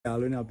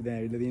යාළුවනේ අපි දැන්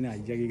ඇවිල්ලා තියෙන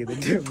අයියාගේ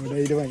ගෙදරට මොඩ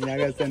ඊට මං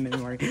යාගස්සන්නේ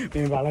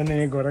මේ බලන්න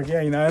මේ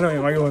ගොරකියා ඉනානවා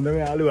මේ මගේ හොඳම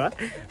යාළුවා.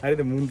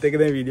 හරිද මුන්ත් එක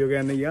දැන් වීඩියෝ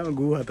ගන්න ගියාම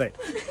ගූ 7යි.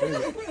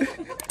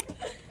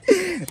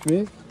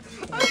 මේ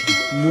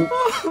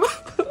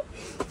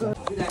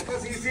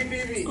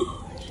CCTV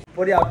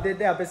පොඩි අප්ඩේට්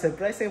එක අපේ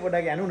සර්ප්‍රයිස් එක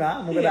පොඩ්ඩක් යනුණා.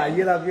 මොකද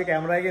අයියලා අපිව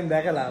කැමරා එකෙන්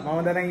දැකලා මම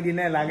දැන්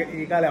හිටින්නේ නැහැ ළඟ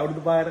ඒ කාලේ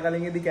අවුරුදු 5කට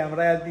කලින් ඉදි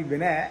කැමරා එකක් තිබ්බේ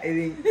නැහැ.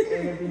 ඉතින්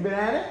තිබ්බේ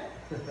නැහැ.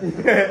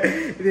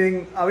 ඉතින්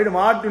අපිට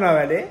මාට් වුණා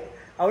වැඩේ.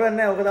 අවුලක්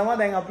නැහැ. ඔක තමයි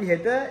දැන් අපි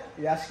හෙට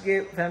යෂ්ගේ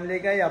ෆැමිලි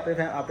එකයි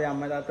අපේ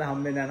අම්මා තාත්තා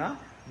හම්බෙන්න යනවා.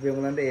 අපි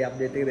උගලන්ට ඒ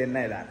අප්ඩේට් එක දෙන්න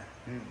එලාන.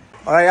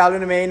 ඔය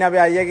යාළුවනේ මේ ඉන්නේ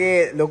අපේ අයියාගේ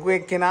ලොකු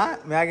එක්කෙනා.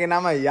 මෙයාගේ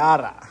නම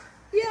යාරා.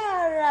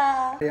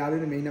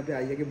 යාළුවනේ මේ ඉන්නේ අපේ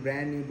අයියාගේ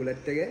බ්‍රෑන්ඩ් නිව්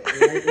බුලට් එක.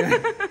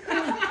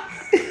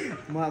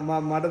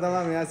 මට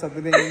තමයි මෙයා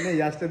සතුටින් ඉන්නේ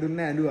යෂ්ට දුන්න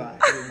ඇඬුවා.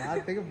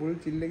 මාත් එක පුල්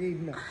චිල් එකේ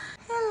ඉන්නවා.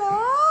 hello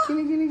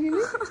කිලි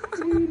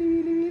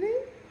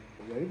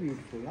very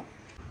beautiful huh?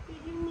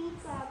 Did you meet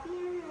Papi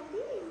and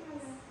Abby?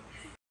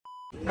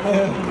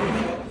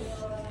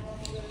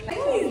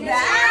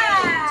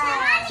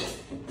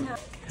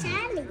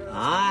 Charlie.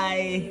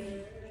 Hi.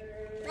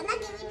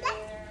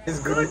 It's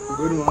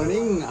good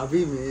morning.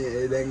 Abhi me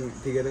then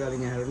tiga kali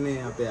ngaharne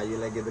අපේ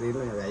අයියලා ගෙදර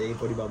ඉන්නවා. අයියගේ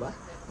පොඩි බබා.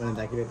 මම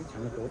දැක්කේ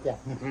චන්න පොතේ.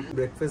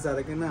 බ්‍රෙක්ෆාස්ට්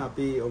අරගෙන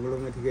අපි ඔයගොල්ලෝ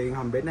ටිකකින්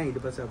හම්බෙන්න. ඊට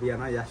පස්සේ අපි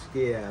යනවා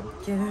යෂ්ගේ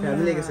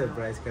ෆැමිලි එක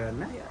සර්ප්‍රයිස්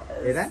කරන්න.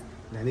 එහෙනම්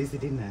නැලී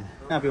සිටින්න.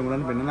 අපි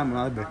ඔයගොල්ලන්ට පෙන්නන්න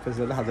මොනවද බ්‍රෙක්ෆාස්ට්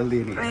වල හදලා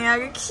දෙන්නේ.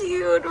 අයියාගේ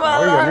cute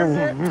වල.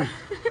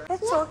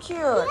 That's so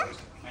cute.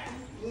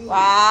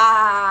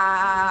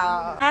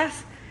 Wow.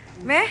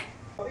 Me?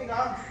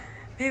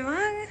 Hey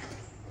man.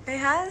 Hey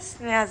has.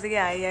 Me has the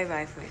ayai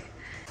wifi.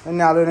 And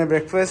යාළුවනේ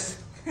breakfast.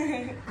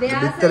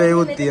 බිත්තරේ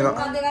උත්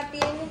තියෙනවා.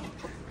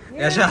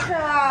 යෂා.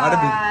 අර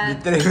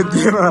බිත්තරේ උත්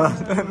තියෙනවා.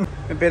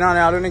 මේ පේනවා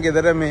යාළුවනේ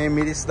ගෙදර මේ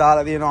මිරිස්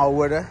දාලා තියෙනවා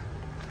අවුවට.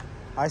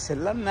 ආයි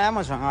සෙල්ලම් නෑ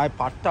මචං. ආයි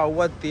පට්ට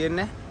අවුවක්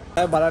තියෙන්නේ.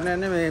 ආයි බලන්න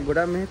යන්නේ මේ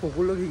ගොඩක් මේ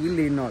කුකුල්ලෝ කිකිල්ල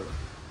ඉන්නවලු.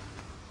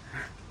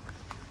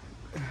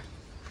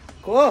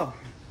 කෝ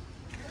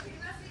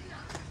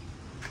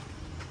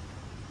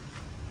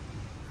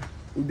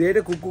උදේට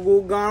කුක්කු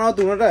කුක් ගන්නවා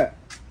 3ට.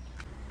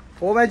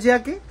 ඕ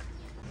මැජියක්කේ?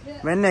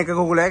 මෙන්න එක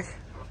කුකුලෙක්.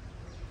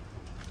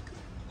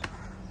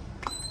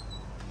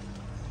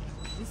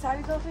 These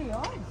sarees are for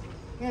yours?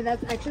 Yeah,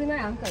 that's actually my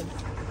uncle's.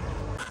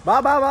 Ba.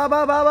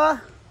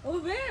 Oh,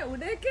 where?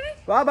 Uday kene?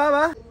 Ba.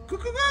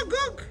 Cook. Ba.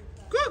 Cook.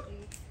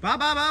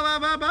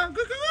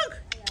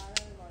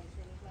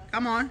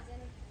 Come on.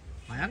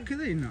 Ayak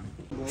kida inna.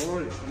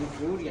 Boy, you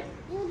Korea.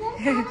 You don't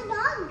have a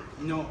dog?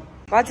 No.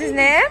 What's his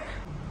name?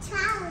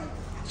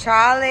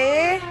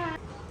 Charlie.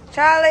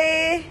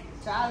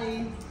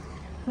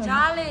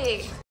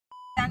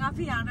 දැන්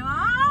අපි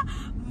යනවා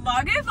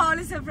මගේ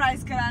ෆාලි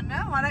surprise කරන්න.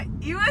 මට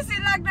US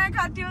ඉලක් නැහැ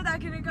කට්ටියව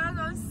දකින්න එක.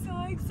 I'm so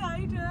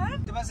excited.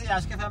 ඊට පස්සේ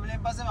යෂ්ගේ ෆැමිලි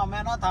එකෙන් පස්සේ මම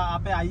යනවා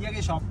අපේ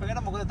අයියාගේ ෂොප් එකට.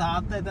 මොකද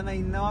තාත්තා එතන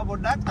ඉන්නවා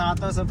පොඩ්ඩක්.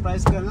 තාත්තව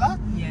සර්ප්‍රයිස් කරලා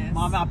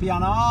මම අපි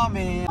යනවා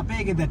මේ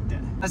අපේ ගෙදරට.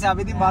 ඊට පස්සේ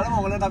අපි ඉතින් බලමු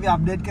ඔයගොල්ලන්ට අපි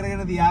අප්ඩේට්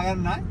කරගෙන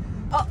තියාගන්නයි.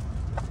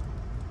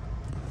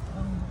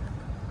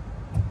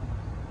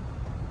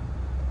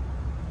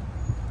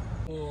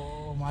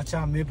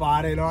 මචං මේ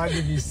පාරේ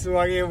එනවාගේ විශ්ව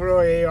වගේ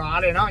බ්‍රෝ. ඒ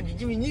පාරේ එනවා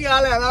ජිජි මිනි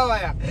ගාලා යනවා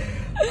අය.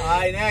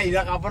 ආයි නෑ ඉර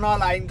කපනවා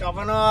ලයින්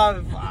කපනවා.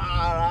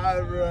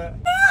 බ්‍රෝ.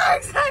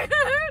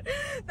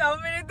 තව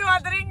මිනිත්තු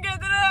 4කින්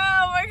ගෙදර.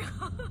 Oh my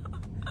god.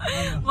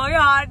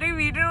 මගේ heart එක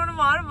වීඩියෝ වුණ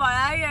මාර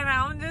බයයි යන.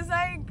 I'm just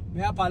like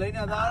මෙයා පළවෙනි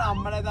අදාළ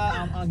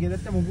අම්මලා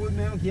ගෙදරට මුකුත්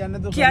මෙහෙම කියන්න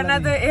දෝ.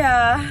 කියන්නද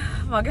එයා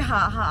මගේ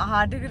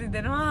heart එක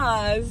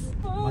රිදෙනවා.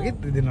 මගෙත්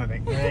රිදෙනවා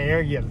දැන්.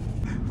 ඒක කියන්න.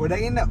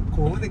 පොඩක් ඉන්න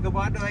කොහොමද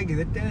එකපාරට ඔය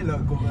ගෙදරට යන්නේ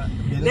ලොකම.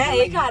 නෑ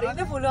ඒක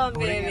හරියට පුළුවන්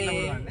මේ.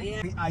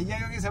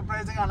 අයියාගේ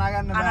සර්ප්‍රයිස් එක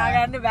අනාගන්න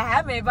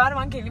බෑ. මේ පාර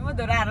මං කෙලින්ම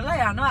දොර ඇරලා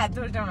යනවා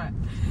ඇතුළටම.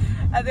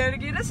 අදට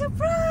කියන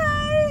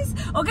සර්ප්‍රයිස්.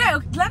 ඕකේ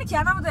ක්ලෑන්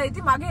කියනමද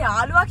ඉතින් මගේ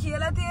යාළුවා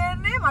කියලා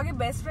තියෙන්නේ මගේ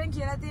බෙස්ට් ෆ්‍රෙන්ඩ්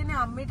කියලා තියෙන්නේ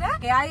අම්මිට.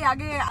 එයායි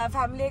යාගේ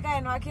ෆැමිලි එක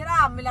එනවා කියලා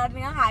අම්මිලාට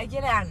නිකන් හයි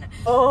කියලා යන්න.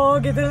 Oh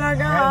ගෙදර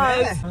ළඟ.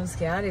 I'm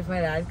scared if my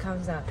dad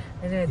comes out.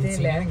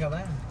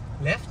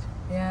 Left?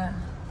 Yeah.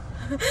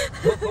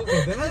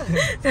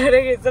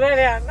 තරගේ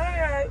ඉස්සරහට යන්න.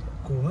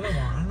 කොහොමද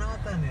වාහන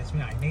නවත්තන්නේ?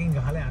 මේ අයින් එකෙන්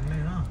ගහලා යන්න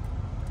වෙනවා.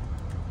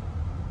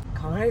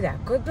 කවුරුහරි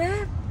දැක්කොත් බෑ.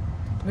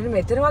 මෙන්න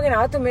මෙතන වගේ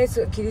නවත්ත මේ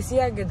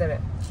කිරිසියක් ගෙදර.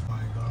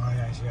 My god,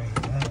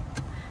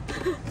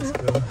 Let's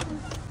go.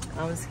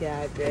 I'm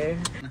scared, babe.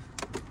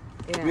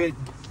 Yeah. Wait,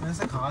 there's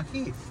a car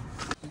key.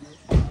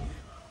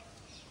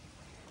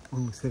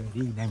 Oh,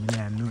 sorry,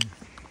 නැමිලා යන්න ඕනේ.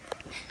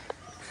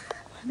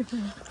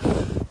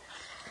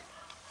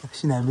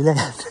 අපි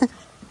නැමිලා යන්න.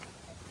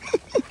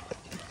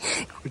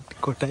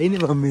 කොටයිනේ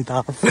මම මේ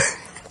තාප්ප.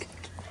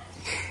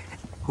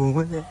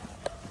 කොහොමද?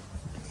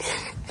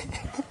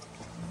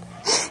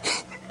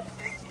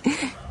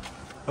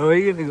 Oh,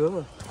 you gonna go?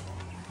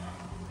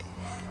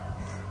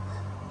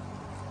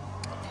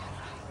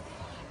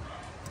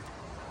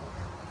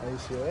 Are you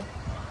sure?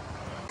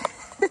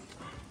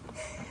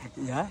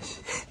 Yash?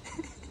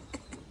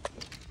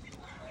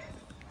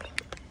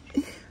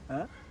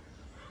 Huh?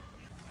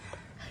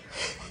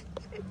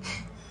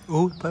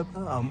 Oh, Papa,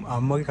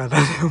 I'm going to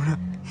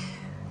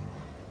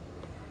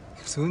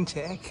soon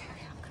check.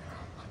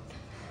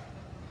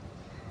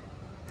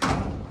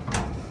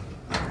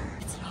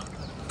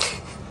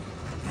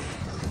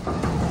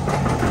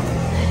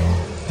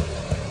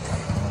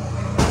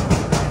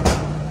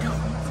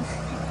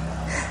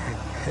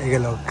 ඒක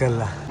lock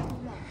කරලා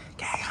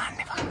කෑ ගහන්න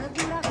එපා.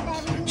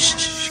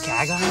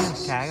 කෑ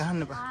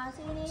ගහන්න එපා.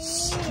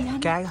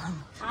 කෑ ගහන්න.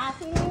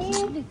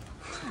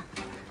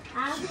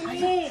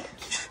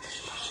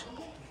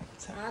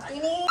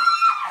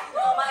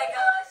 Oh my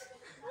gosh.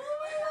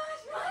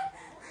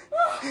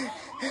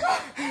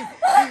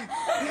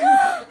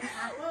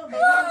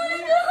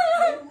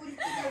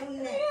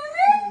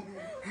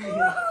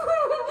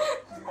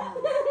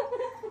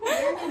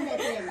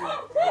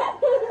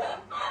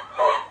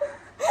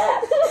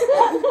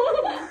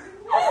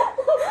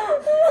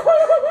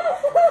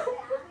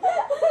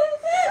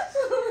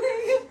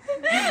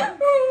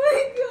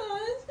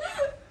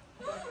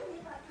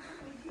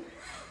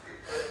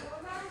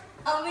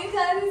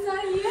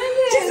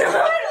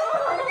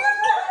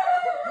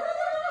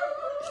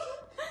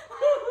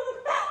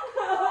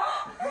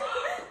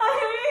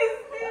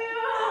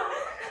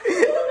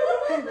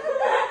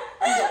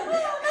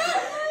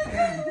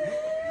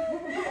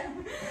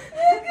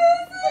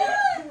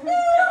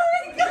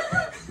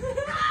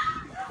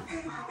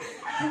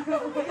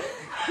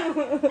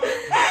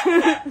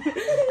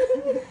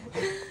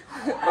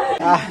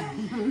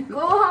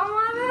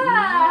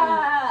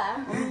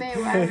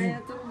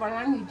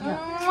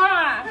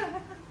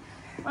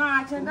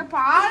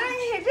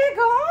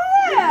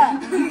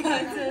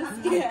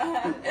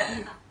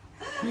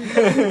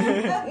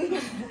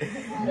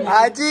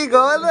 Aji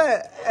goal.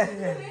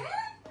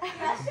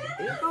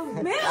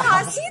 मैं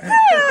हंसी था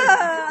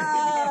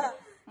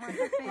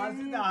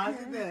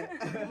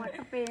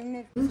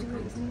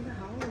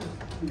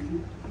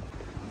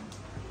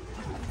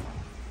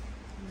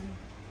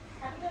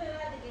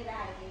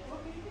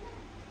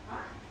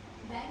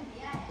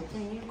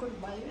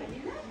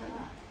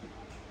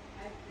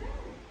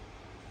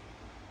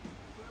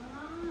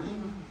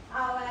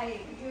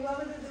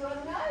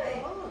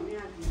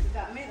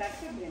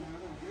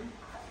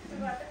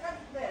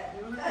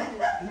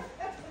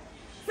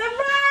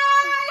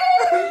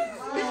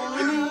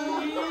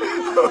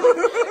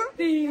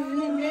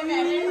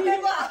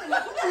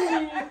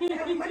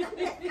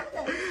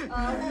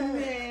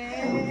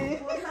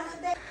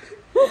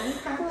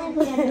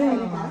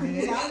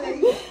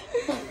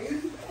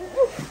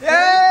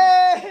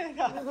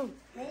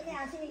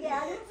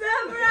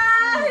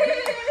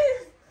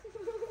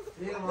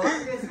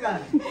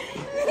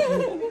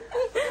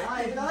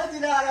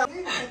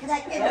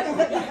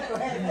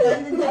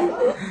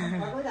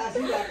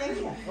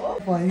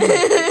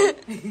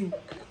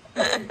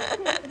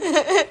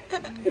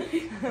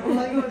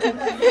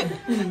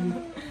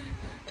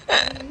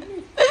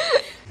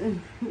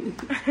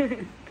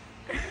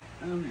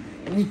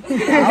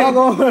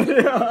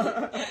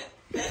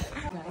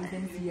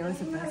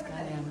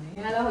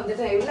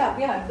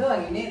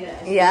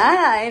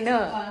Yeah, I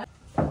know.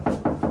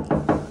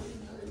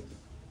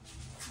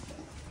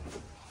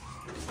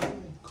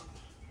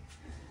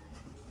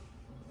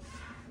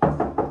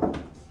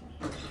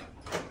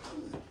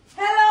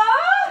 Hello?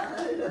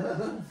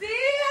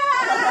 See ya!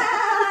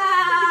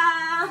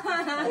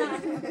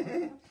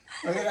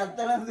 Okay,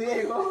 Ratana see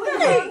you.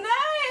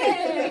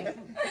 Nice!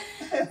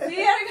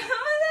 See ya,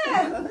 come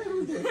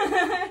on.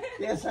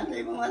 Yes,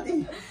 Sunday Mati.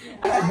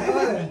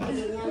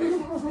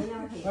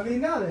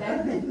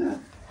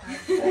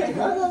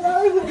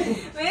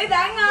 මේ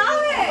දැන්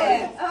ආවේ.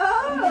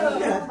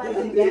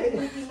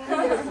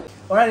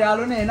 ඔයාලා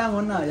යාළුවනේ එහෙනම්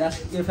ඔන්න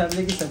යස්ගේ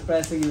ෆැමිලි එකේ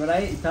සර්ප්‍රයිස් එක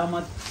ඉවරයි.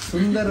 ඉතාමත්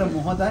සුන්දර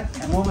මොහොතක්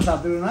හැමෝම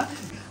සතුටු වුණා.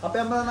 අපේ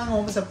අම්මලා නම්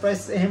ඔහොම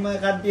සර්ප්‍රයිස් එහෙම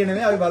කට්ටිය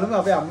නෙමෙයි. අපි බලමු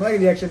අපේ අම්මලාගේ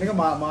රියැක්ෂන් එක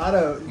මාර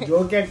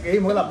ජෝක් එකක් එයි.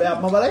 මොකද අපේ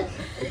අම්මා බලයි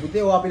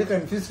පුතේ ඔය අපිට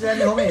කන්ෆියුස්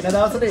කරන්නේ ඔහොම එන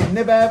දවසට එන්න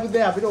බෑ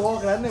පුතේ අපිට ඕක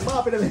කරන්න එපා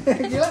අපිට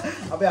කියලා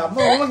අපේ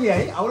අම්මා ඔහොම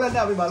කියයි.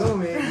 අවුලන්නේ අපි බලමු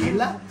මේ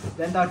ගිහිල්ලා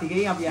දැන් තව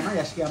ටිකකින් අපි යනවා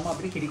යස්ගේ අම්මා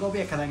අපිට කිරි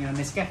කෝපයක් හදන් යනවා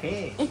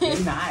නෙස්කැෆේ.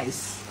 very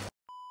nice.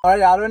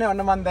 ඔයාලා යාළුවනේ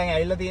ඔන්න මම දැන්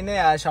ඇවිල්ලා තින්නේ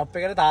ෂොප්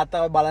එකට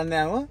තාත්තව බලන්න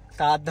යමු.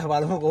 තාත්තා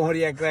බලමු කොහොම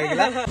රියැක්ට් කරයි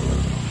කියලා.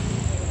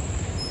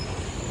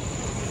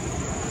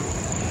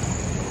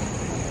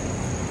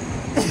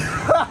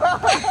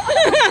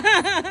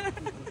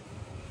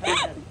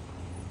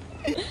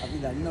 අපි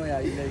දන්නවා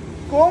යා ඉල්ලයි.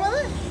 කොහමද?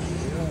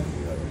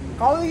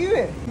 කවුද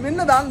කිව්වේ? මෙන්න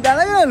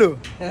දැනගෙනලු.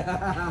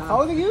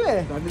 කවුද කිව්වේ?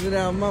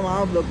 කඩිදේ අම්මා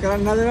මාව බ්ලොක්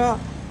කරන්න හදනවා.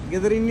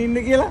 ගෙදර ඉන්න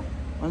කියලා.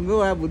 මං ගෝ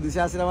ඔයා බුද්ධ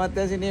ශාස්ත්‍ර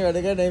මාත්‍යාංශනේ වැඩ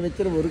කරන්නේ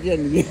මෙච්චර බොරු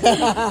කියන්නේ.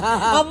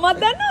 අම්මා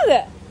දන්නවද?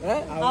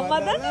 අම්මා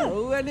දන්නවද?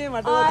 ඔව්වනේ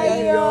මට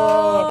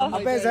අයියෝ.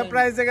 අපේ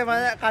සර්ප්‍රයිස් එක මම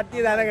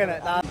කට්ටිය දැනගෙන.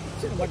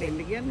 ඔබට එන්න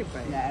කියන්න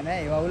එපා. නෑ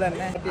ඒව අවුලක්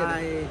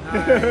නෑ.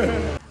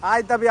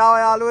 ආයිත් අපි ආව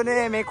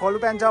යාළුවනේ මේ කොළු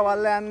පැංචා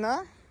වල්ලා යන්න.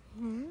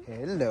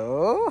 Hello,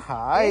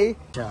 hi.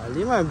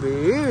 Charlie, my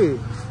baby.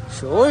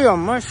 Show you,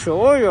 amma,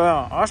 show you.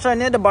 Asa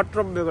near the butt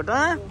rub, you got,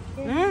 huh?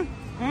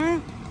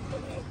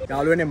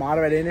 යාළුවනේ මාර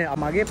වැඩේනේ.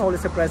 මගේ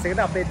පවුලේ සර්ප්‍රයිස්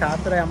එකට අපේ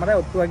තාත්තලා යමරයි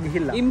ඔත්තුවක්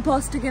ගිහිල්ලා.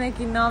 ඉම්පෝස්ටර් කෙනෙක්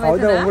ඉන්නවා මෙතන.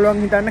 කවුද ඔයගොල්ලෝ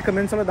හිතන්නේ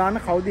කමෙන්ට්ස් වල දාන්න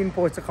කවුද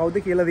ඉම්පෝස්ටර් කවුද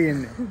කියලා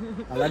දෙන්නේ.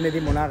 බලන්න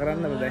ඉතින් මොනා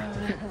කරන්නද දැන්.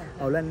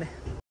 අවුලන්නේ.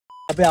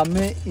 අපේ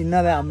අම්මේ ඉන්න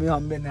දැන් අම්මිය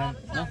හම්බෙන්නේ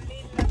නැහැ.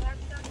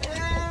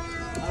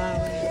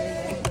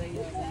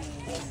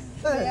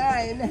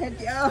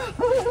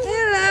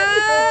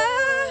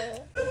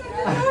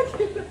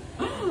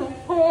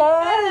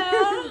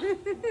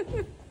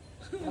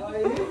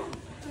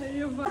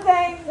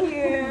 Thank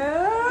you.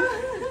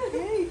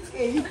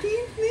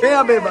 Hey,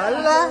 abe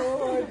balla.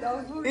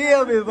 Hey,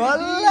 abe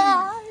balla.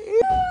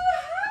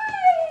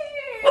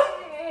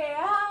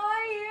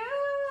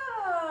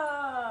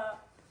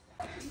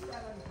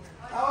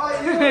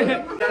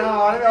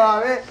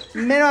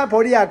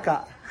 පොඩි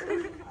අක්කා.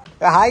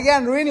 හායි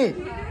කියන් රුයිනි.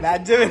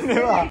 ලැජ්ජ වෙන්න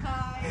එපා.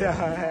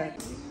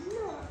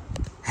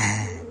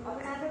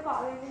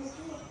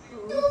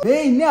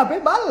 මේ ඉන්නේ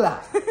අපේ බල්ලා.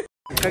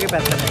 එකගේ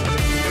පැත්තට.